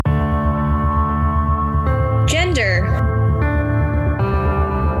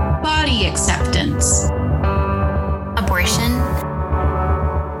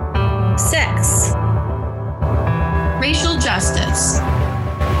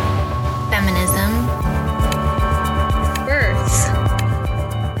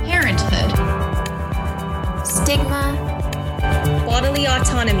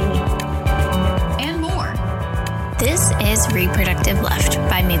Reproductive Left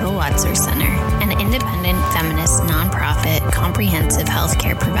by Mabel Wadsworth Center, an independent feminist nonprofit comprehensive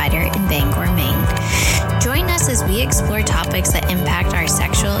healthcare provider in Bangor, Maine. Join us as we explore topics that impact our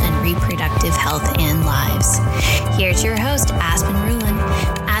sexual and reproductive health and lives. Here's your host, Aspen Rulin.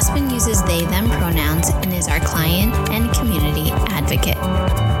 Aspen uses they, them pronouns and is our client and community advocate.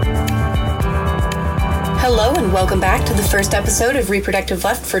 Hello and welcome back to the first episode of Reproductive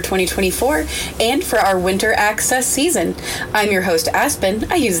Left for 2024 and for our winter access season. I'm your host,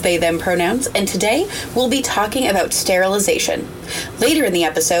 Aspen. I use they, them pronouns, and today we'll be talking about sterilization. Later in the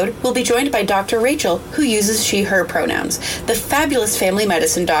episode, we'll be joined by Dr. Rachel, who uses she, her pronouns, the fabulous family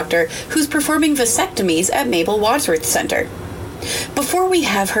medicine doctor who's performing vasectomies at Mabel Wadsworth Center. Before we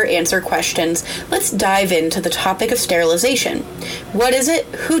have her answer questions, let's dive into the topic of sterilization. What is it,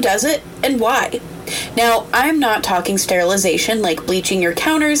 who does it, and why? Now, I'm not talking sterilization like bleaching your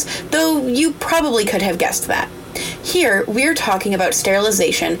counters, though you probably could have guessed that. Here, we're talking about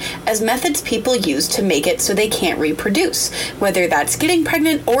sterilization as methods people use to make it so they can't reproduce, whether that's getting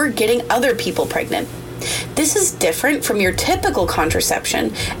pregnant or getting other people pregnant. This is different from your typical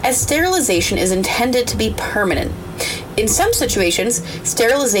contraception, as sterilization is intended to be permanent. In some situations,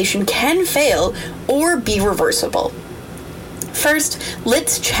 sterilization can fail or be reversible. First,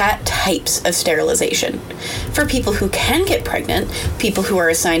 let's chat types of sterilization. For people who can get pregnant, people who are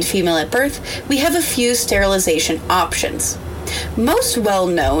assigned female at birth, we have a few sterilization options. Most well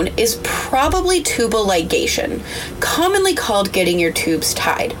known is probably tubal ligation, commonly called getting your tubes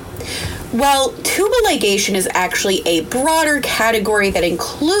tied. Well, tubal ligation is actually a broader category that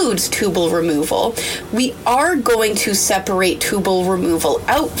includes tubal removal. We are going to separate tubal removal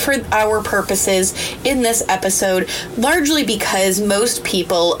out for our purposes in this episode, largely because most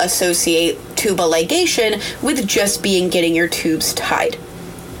people associate tubal ligation with just being getting your tubes tied.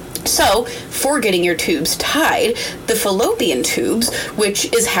 So, for getting your tubes tied, the fallopian tubes,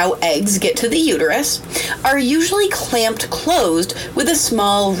 which is how eggs get to the uterus, are usually clamped closed with a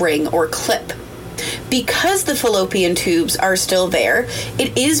small ring or clip. Because the fallopian tubes are still there,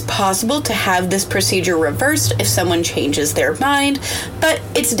 it is possible to have this procedure reversed if someone changes their mind, but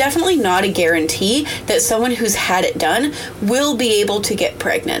it's definitely not a guarantee that someone who's had it done will be able to get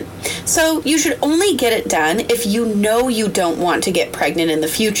pregnant. So you should only get it done if you know you don't want to get pregnant in the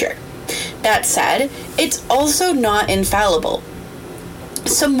future. That said, it's also not infallible.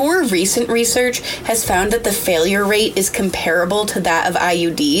 Some more recent research has found that the failure rate is comparable to that of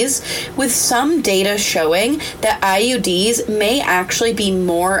IUDs, with some data showing that IUDs may actually be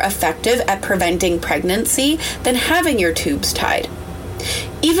more effective at preventing pregnancy than having your tubes tied.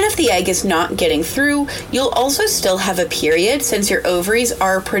 Even if the egg is not getting through, you'll also still have a period since your ovaries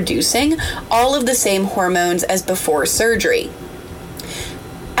are producing all of the same hormones as before surgery.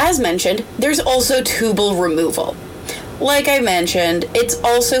 As mentioned, there's also tubal removal. Like I mentioned, it's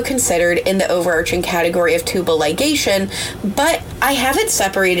also considered in the overarching category of tubal ligation, but I have it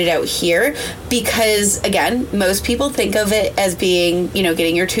separated out here because, again, most people think of it as being,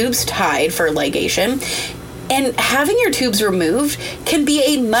 getting your tubes tied for ligation, and having your tubes removed can be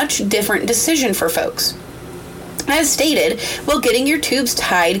a much different decision for folks. As stated, while getting your tubes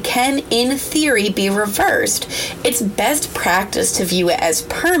tied can, in theory, be reversed, it's best practice to view it as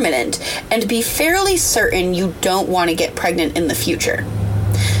permanent and be fairly certain you don't want to get pregnant in the future.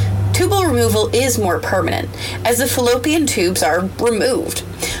 Tubal removal is more permanent, as the fallopian tubes are removed.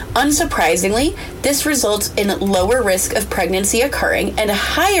 Unsurprisingly, this results in lower risk of pregnancy occurring and a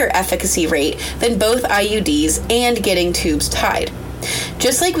higher efficacy rate than both IUDs and getting tubes tied.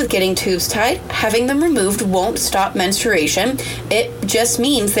 Just like with getting tubes tied, having them removed won't stop menstruation. It just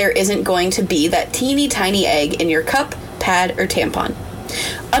means there isn't going to be that teeny tiny egg in your cup, pad, or tampon.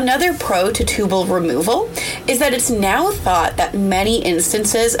 Another pro to tubal removal is that it's now thought that many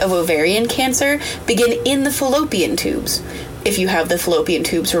instances of ovarian cancer begin in the fallopian tubes. If you have the fallopian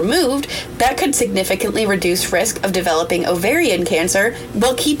tubes removed, that could significantly reduce risk of developing ovarian cancer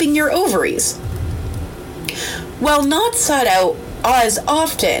while keeping your ovaries. While not sought out as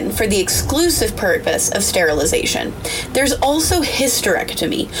often for the exclusive purpose of sterilization, there's also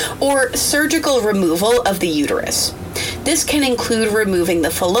hysterectomy, or surgical removal of the uterus. This can include removing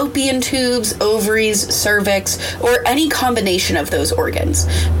the fallopian tubes, ovaries, cervix, or any combination of those organs,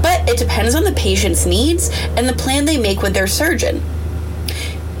 but it depends on the patient's needs and the plan they make with their surgeon.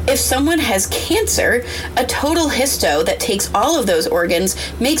 If someone has cancer, a total histo that takes all of those organs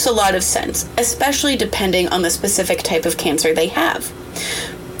makes a lot of sense, especially depending on the specific type of cancer they have.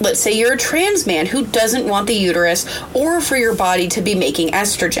 Let's say you're a trans man who doesn't want the uterus or for your body to be making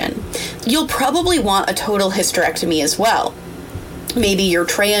estrogen. You'll probably want a total hysterectomy as well. Maybe you're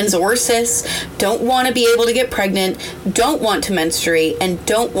trans or cis, don't want to be able to get pregnant, don't want to menstruate, and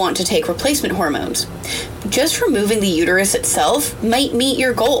don't want to take replacement hormones. Just removing the uterus itself might meet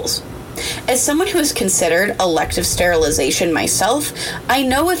your goals. As someone who has considered elective sterilization myself, I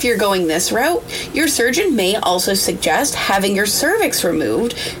know if you're going this route, your surgeon may also suggest having your cervix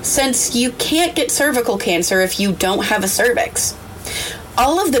removed, since you can't get cervical cancer if you don't have a cervix.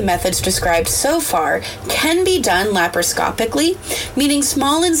 All of the methods described so far can be done laparoscopically, meaning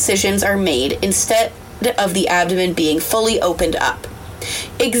small incisions are made instead of the abdomen being fully opened up.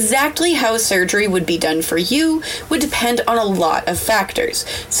 Exactly how surgery would be done for you would depend on a lot of factors,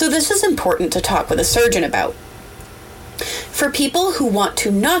 so this is important to talk with a surgeon about. For people who want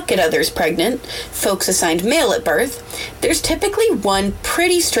to not get others pregnant, folks assigned male at birth, there's typically one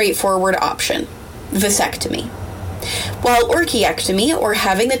pretty straightforward option: vasectomy. While orchiectomy, or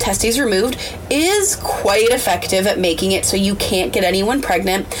having the testes removed, is quite effective at making it so you can't get anyone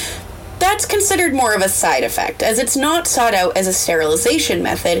pregnant, that's considered more of a side effect, as it's not sought out as a sterilization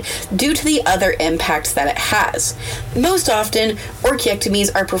method due to the other impacts that it has. Most often,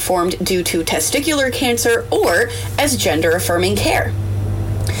 orchiectomies are performed due to testicular cancer or as gender-affirming care.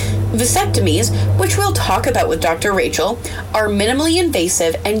 Vasectomies, which we'll talk about with Dr. Rachel, are minimally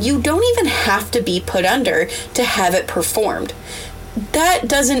invasive, and you don't even have to be put under to have it performed. That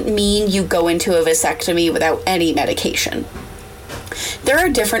doesn't mean you go into a vasectomy without any medication. There are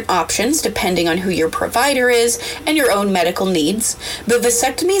different options depending on who your provider is and your own medical needs, but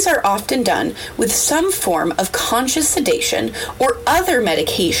vasectomies are often done with some form of conscious sedation or other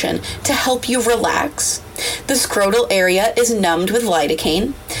medication to help you relax. The scrotal area is numbed with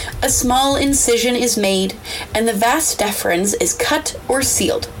lidocaine, a small incision is made, and the vas deferens is cut or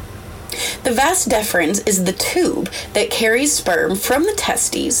sealed. The vas deferens is the tube that carries sperm from the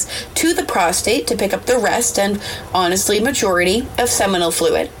testes to the prostate to pick up the rest and, honestly, majority of seminal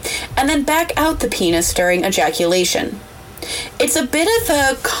fluid, and then back out the penis during ejaculation. It's a bit of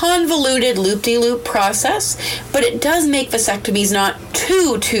a convoluted loop-de-loop process, but it does make vasectomies not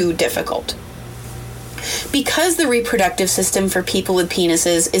too difficult. Because the reproductive system for people with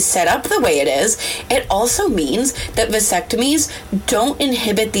penises is set up the way it is, it also means that vasectomies don't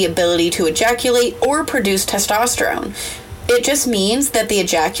inhibit the ability to ejaculate or produce testosterone. It just means that the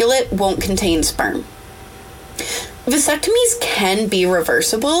ejaculate won't contain sperm. Vasectomies can be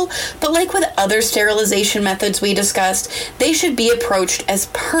reversible, but like with other sterilization methods we discussed, they should be approached as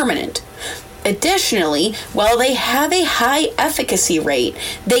permanent. Additionally, while they have a high efficacy rate,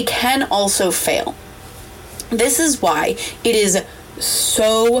 they can also fail. This is why it is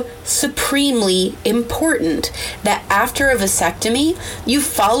so supremely important that after a vasectomy, you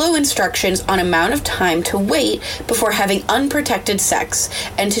follow instructions on amount of time to wait before having unprotected sex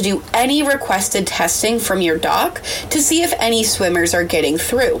and to do any requested testing from your doc to see if any swimmers are getting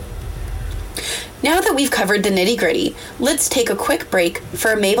through. Now that we've covered the nitty-gritty, let's take a quick break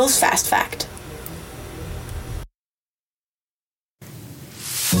for Mabel's Fast Fact.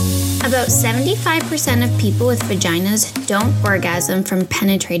 About 75% of people with vaginas don't orgasm from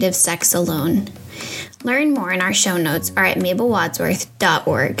penetrative sex alone. Learn more in our show notes or at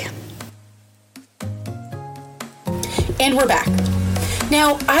mabelwadsworth.org. And we're back.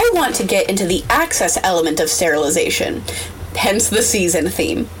 Now, I want to get into the access element of sterilization, hence the season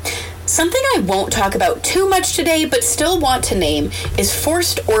theme. Something I won't talk about too much today, but still want to name, is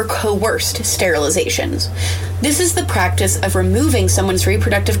forced or coerced sterilizations. This is the practice of removing someone's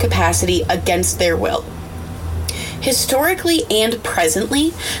reproductive capacity against their will. Historically and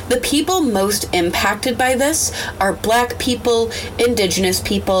presently, the people most impacted by this are Black people, Indigenous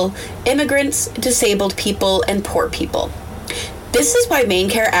people, immigrants, disabled people, and poor people. This is why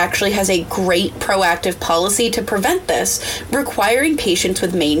MaineCare actually has a great proactive policy to prevent this, requiring patients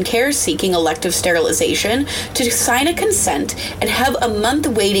with MaineCare seeking elective sterilization to sign a consent and have a month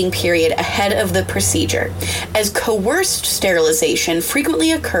waiting period ahead of the procedure, as coerced sterilization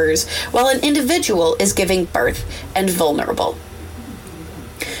frequently occurs while an individual is giving birth and vulnerable.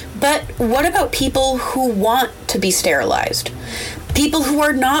 But what about people who want to be sterilized? People who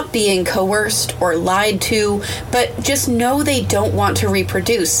are not being coerced or lied to, but just know they don't want to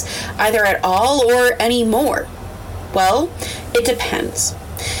reproduce, either at all or anymore. Well, it depends.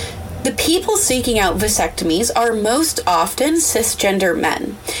 The people seeking out vasectomies are most often cisgender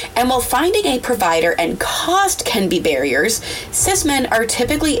men, and while finding a provider and cost can be barriers, cis men are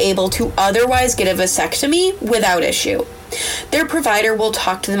typically able to otherwise get a vasectomy without issue. Their provider will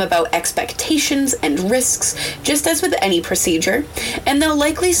talk to them about expectations and risks, just as with any procedure, and they'll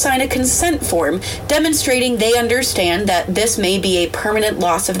likely sign a consent form demonstrating they understand that this may be a permanent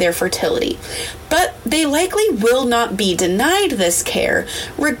loss of their fertility. But they likely will not be denied this care,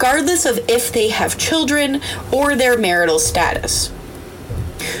 regardless of if they have children or their marital status.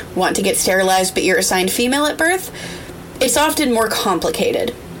 Want to get sterilized but you're assigned female at birth? It's often more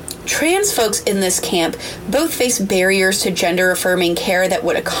complicated. Trans folks in this camp both face barriers to gender-affirming care that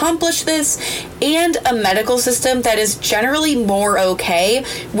would accomplish this, and a medical system that is generally more okay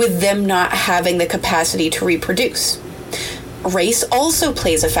with them not having the capacity to reproduce. Race also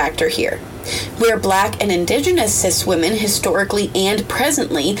plays a factor here. Where Black and Indigenous cis women historically and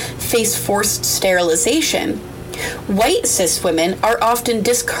presently face forced sterilization, white cis women are often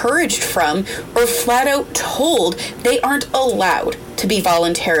discouraged from or flat out told they aren't allowed to be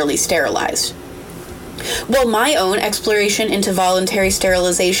voluntarily sterilized. While my own exploration into voluntary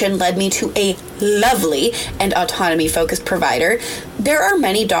sterilization led me to a lovely and autonomy-focused provider, there are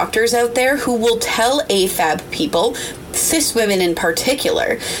many doctors out there who will tell AFAB people, cis women in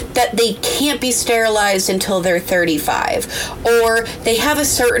particular, that they can't be sterilized until they're 35, or they have a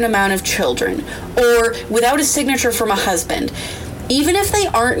certain amount of children, or without a signature from a husband, even if they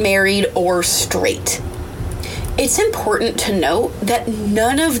aren't married or straight. It's important to note that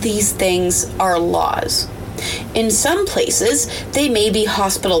none of these things are laws. In some places, they may be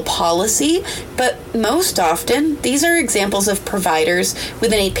hospital policy, but most often, these are examples of providers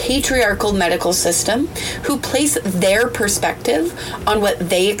within a patriarchal medical system who place their perspective on what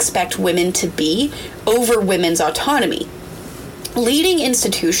they expect women to be over women's autonomy. Leading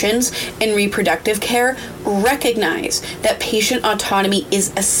institutions in reproductive care recognize that patient autonomy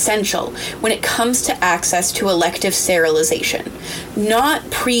is essential when it comes to access to elective sterilization,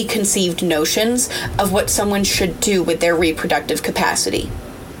 not preconceived notions of what someone should do with their reproductive capacity.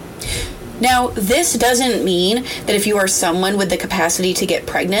 Now, this doesn't mean that if you are someone with the capacity to get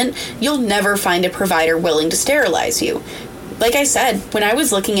pregnant, you'll never find a provider willing to sterilize you. Like I said, when I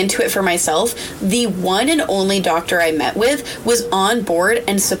was looking into it for myself, the one and only doctor I met with was on board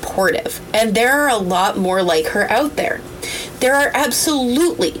and supportive, and there are a lot more like her out there. There are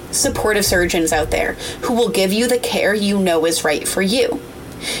absolutely supportive surgeons out there who will give you the care you know is right for you.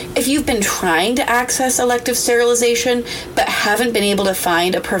 If you've been trying to access elective sterilization but haven't been able to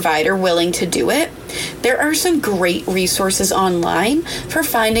find a provider willing to do it, there are some great resources online for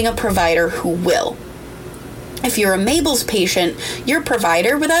finding a provider who will. If you're a Mabel's patient, your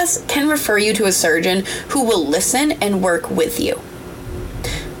provider with us can refer you to a surgeon who will listen and work with you.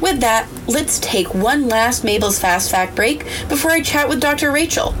 With that, let's take one last Mabel's Fast Fact break before I chat with Dr.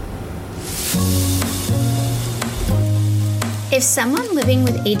 Rachel. If someone living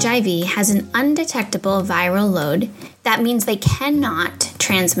with HIV has an undetectable viral load, that means they cannot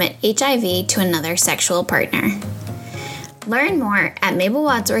transmit HIV to another sexual partner. Learn more at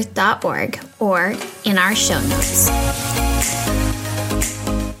mabelwadsworth.org or in our show notes.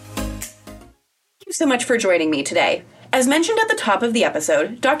 Thank you so much for joining me today. As mentioned at the top of the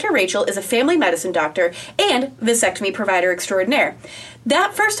episode, Dr. Rachel is a family medicine doctor and vasectomy provider extraordinaire.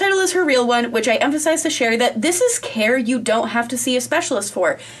 That first title is her real one, which I emphasize to share that this is care you don't have to see a specialist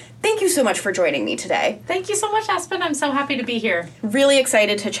for. Thank you so much for joining me today. Thank you so much, Aspen. I'm so happy to be here. Really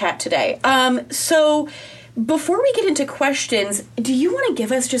excited to chat today. Before we get into questions, do you want to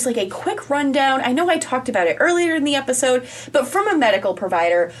give us just like a quick rundown? I know I talked about it earlier in the episode, but from a medical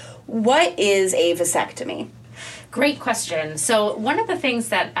provider, what is a vasectomy? Great question. So one of the things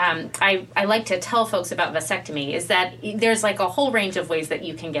that I like to tell folks about vasectomy is that there's like a whole range of ways that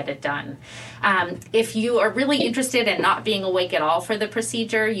you can get it done. If you are really interested in not being awake at all for the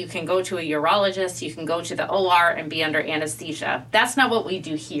procedure, you can go to a urologist, you can go to the OR and be under anesthesia. That's not what we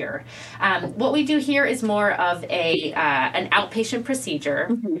do here. What we do here is more of an outpatient procedure.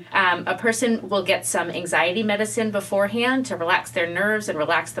 Mm-hmm. A person will get some anxiety medicine beforehand to relax their nerves and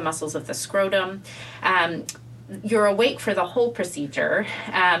relax the muscles of the scrotum. You're awake for the whole procedure,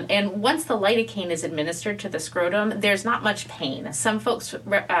 and once the lidocaine is administered to the scrotum, there's not much pain. Some folks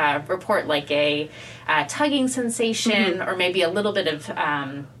report like a tugging sensation, mm-hmm. or maybe a little bit of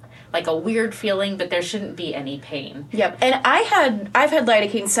like a weird feeling, but there shouldn't be any pain. Yep, and I've had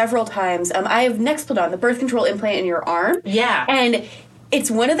lidocaine several times. I have Nexplanon, the birth control implant in your arm. Yeah. And it's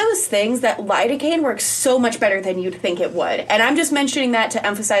one of those things that lidocaine works so much better than you'd think it would. And I'm just mentioning that to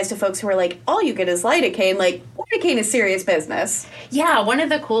emphasize to folks who are like, all you get is lidocaine. Like, lidocaine is serious business. Yeah, one of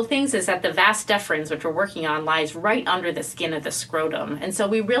the cool things is that the vas deferens, which we're working on, lies right under the skin of the scrotum. And so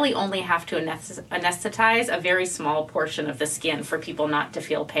we really only have to anesthetize a very small portion of the skin for people not to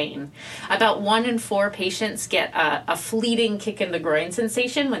feel pain. About 1 in 4 patients get a fleeting kick in the groin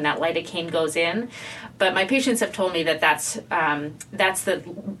sensation when that lidocaine goes in. But my patients have told me that that's the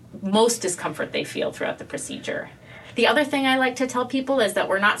most discomfort they feel throughout the procedure. The other thing I like to tell people is that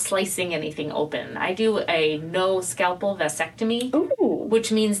we're not slicing anything open. I do a no scalpel vasectomy,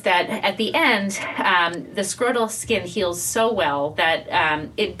 which means that at the end, the scrotal skin heals so well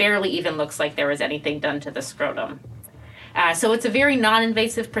that it barely even looks like there was anything done to the scrotum. So it's a very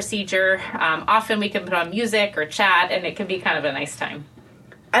non-invasive procedure. Often we can put on music or chat, and it can be kind of a nice time.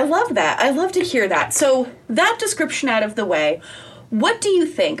 I love that. I love to hear that. So that description out of the way, what do you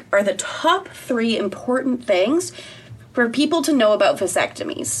think are the top 3 important things for people to know about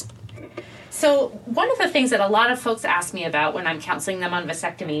vasectomies? So one of the things that a lot of folks ask me about when I'm counseling them on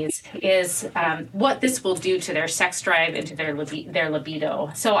vasectomies is what this will do to their sex drive and to their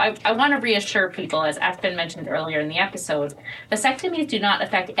libido. So I want to reassure people, as Aspen mentioned earlier in the episode, vasectomies do not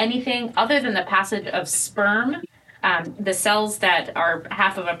affect anything other than the passage of sperm, the cells that are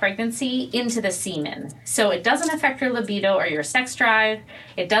half of a pregnancy, into the semen. So it doesn't affect your libido or your sex drive.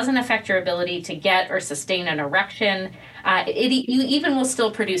 It doesn't affect your ability to get or sustain an erection. You even will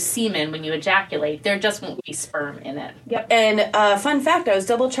still produce semen when you ejaculate. There just won't be sperm in it. Yep. And fun fact, I was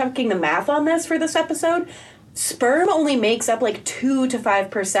double checking the math on this for this episode. Sperm only makes up like 2 to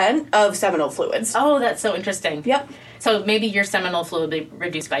 5% of seminal fluids. Oh, that's so interesting. Yep. So maybe your seminal fluid will be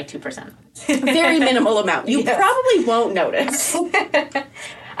reduced by 2%. Very minimal amount. You probably won't notice.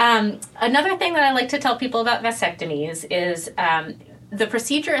 Another thing that I like to tell people about vasectomies is the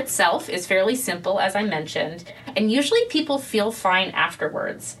procedure itself is fairly simple, as I mentioned, and usually people feel fine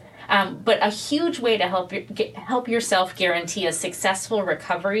afterwards. But a huge way to help yourself guarantee a successful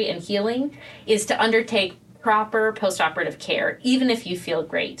recovery and healing is to undertake proper postoperative care, even if you feel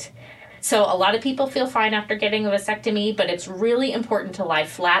great. So a lot of people feel fine after getting a vasectomy, but it's really important to lie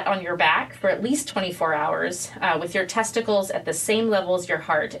flat on your back for at least 24 hours with your testicles at the same level as your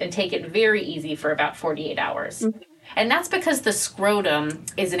heart, and take it very easy for about 48 hours. Mm-hmm. And that's because the scrotum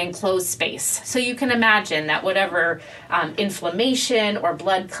is an enclosed space. So you can imagine that whatever inflammation or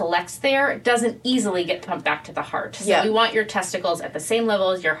blood collects there doesn't easily get pumped back to the heart. So we want your testicles at the same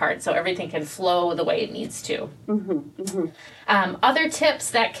level as your heart so everything can flow the way it needs to. Mm-hmm, mm-hmm. Other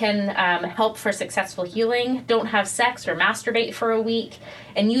tips that can help for successful healing: don't have sex or masturbate for a week,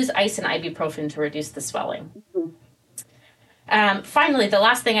 and use ice and ibuprofen to reduce the swelling. Mm-hmm. Finally, the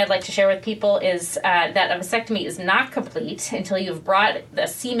last thing I'd like to share with people is that a vasectomy is not complete until you've brought the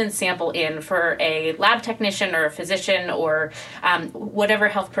semen sample in for a lab technician or a physician or whatever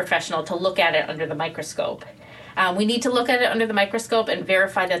health professional to look at it under the microscope. We need to look at it under the microscope and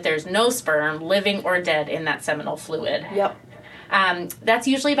verify that there's no sperm, living or dead, in that seminal fluid. Yep. That's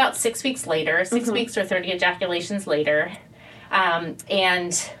usually about 6 weeks later, 6 weeks or 30 ejaculations later.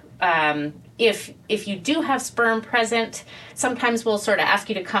 If you do have sperm present, sometimes we'll sort of ask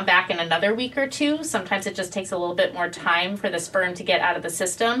you to come back in another week or two. Sometimes it just takes a little bit more time for the sperm to get out of the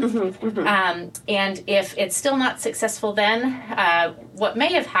system. Mm-hmm, mm-hmm. And if it's still not successful then, what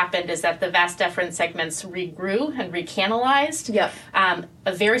may have happened is that the vas deferens segments regrew and recanalized. Yep.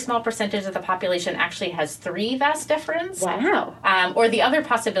 A very small percentage of the population actually has 3 vas deferens. Wow. Or the other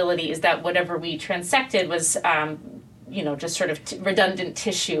possibility is that whatever we transected was just sort of redundant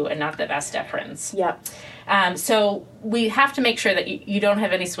tissue and not the vas deferens. Yep. So we have to make sure that you don't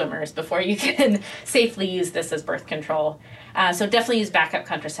have any swimmers before you can safely use this as birth control. So definitely use backup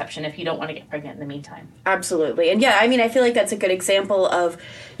contraception if you don't want to get pregnant in the meantime. Absolutely. And I feel like that's a good example of,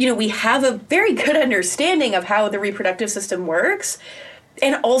 we have a very good understanding of how the reproductive system works.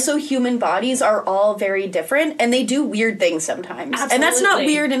 And also, human bodies are all very different, and they do weird things sometimes. Absolutely. And that's not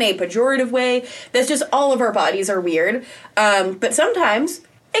weird in a pejorative way. That's just all of our bodies are weird. But sometimes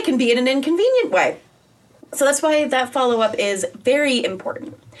it can be in an inconvenient way. So that's why that follow-up is very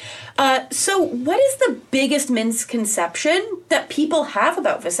important. So what is the biggest misconception that people have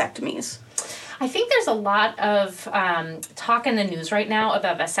about vasectomies? I think there's a lot of talk in the news right now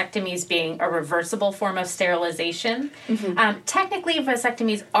about vasectomies being a reversible form of sterilization. Mm-hmm. Technically,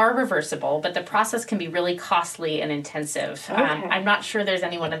 vasectomies are reversible, but the process can be really costly and intensive. Okay. I'm not sure there's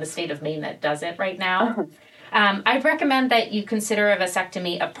anyone in the state of Maine that does it right now. Uh-huh. I'd recommend that you consider a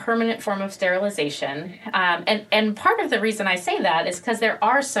vasectomy a permanent form of sterilization. And part of the reason I say that is because there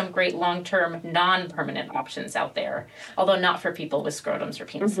are some great long-term non-permanent options out there, although not for people with scrotums or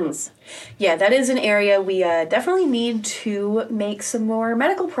penises. Yeah, that is an area we definitely need to make some more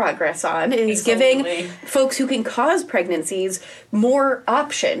medical progress on, is giving folks who can cause pregnancies more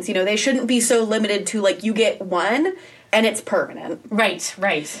options. You know, they shouldn't be so limited to, like, you get one and it's permanent. Right.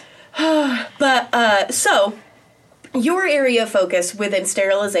 But, so, your area of focus within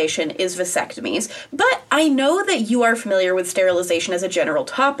sterilization is vasectomies, but I know that you are familiar with sterilization as a general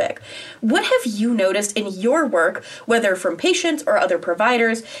topic. What have you noticed in your work, whether from patients or other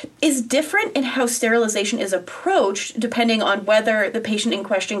providers, is different in how sterilization is approached depending on whether the patient in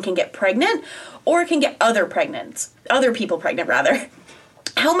question can get pregnant or can get other people pregnant, rather?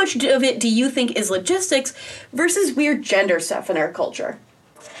 How much of it do you think is logistics versus weird gender stuff in our culture?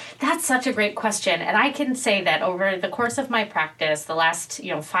 That's such a great question. And I can say that over the course of my practice, the last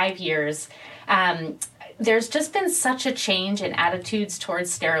 5 years, there's just been such a change in attitudes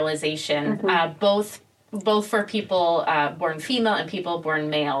towards sterilization, both for people born female and people born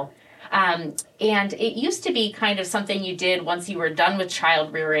male. And it used to be kind of something you did once you were done with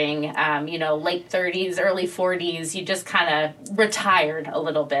child rearing, late 30s, early 40s, you just kind of retired a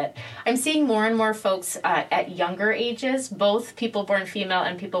little bit. I'm seeing more and more folks at younger ages, both people born female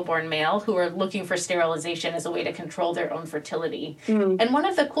and people born male, who are looking for sterilization as a way to control their own fertility. And one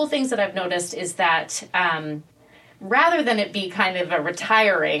of the cool things that I've noticed is that rather than it be kind of a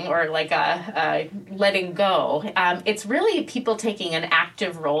retiring or like a letting go, it's really people taking an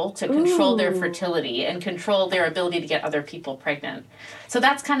active role to control their fertility and control their ability to get other people pregnant. So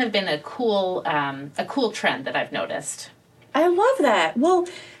that's kind of been a cool trend that I've noticed. I love that. Well,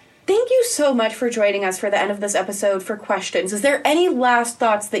 thank you so much for joining us for the end of this episode for questions. Is there any last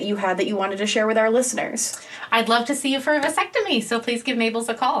thoughts that you had that you wanted to share with our listeners? I'd love to see you for a vasectomy, so please give Mabel's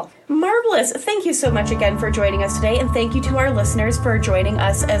a call. Marvelous. Thank you so much again for joining us today, and thank you to our listeners for joining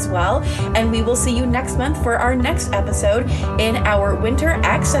us as well. And we will see you next month for our next episode in our Winter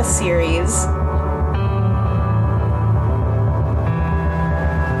Access series.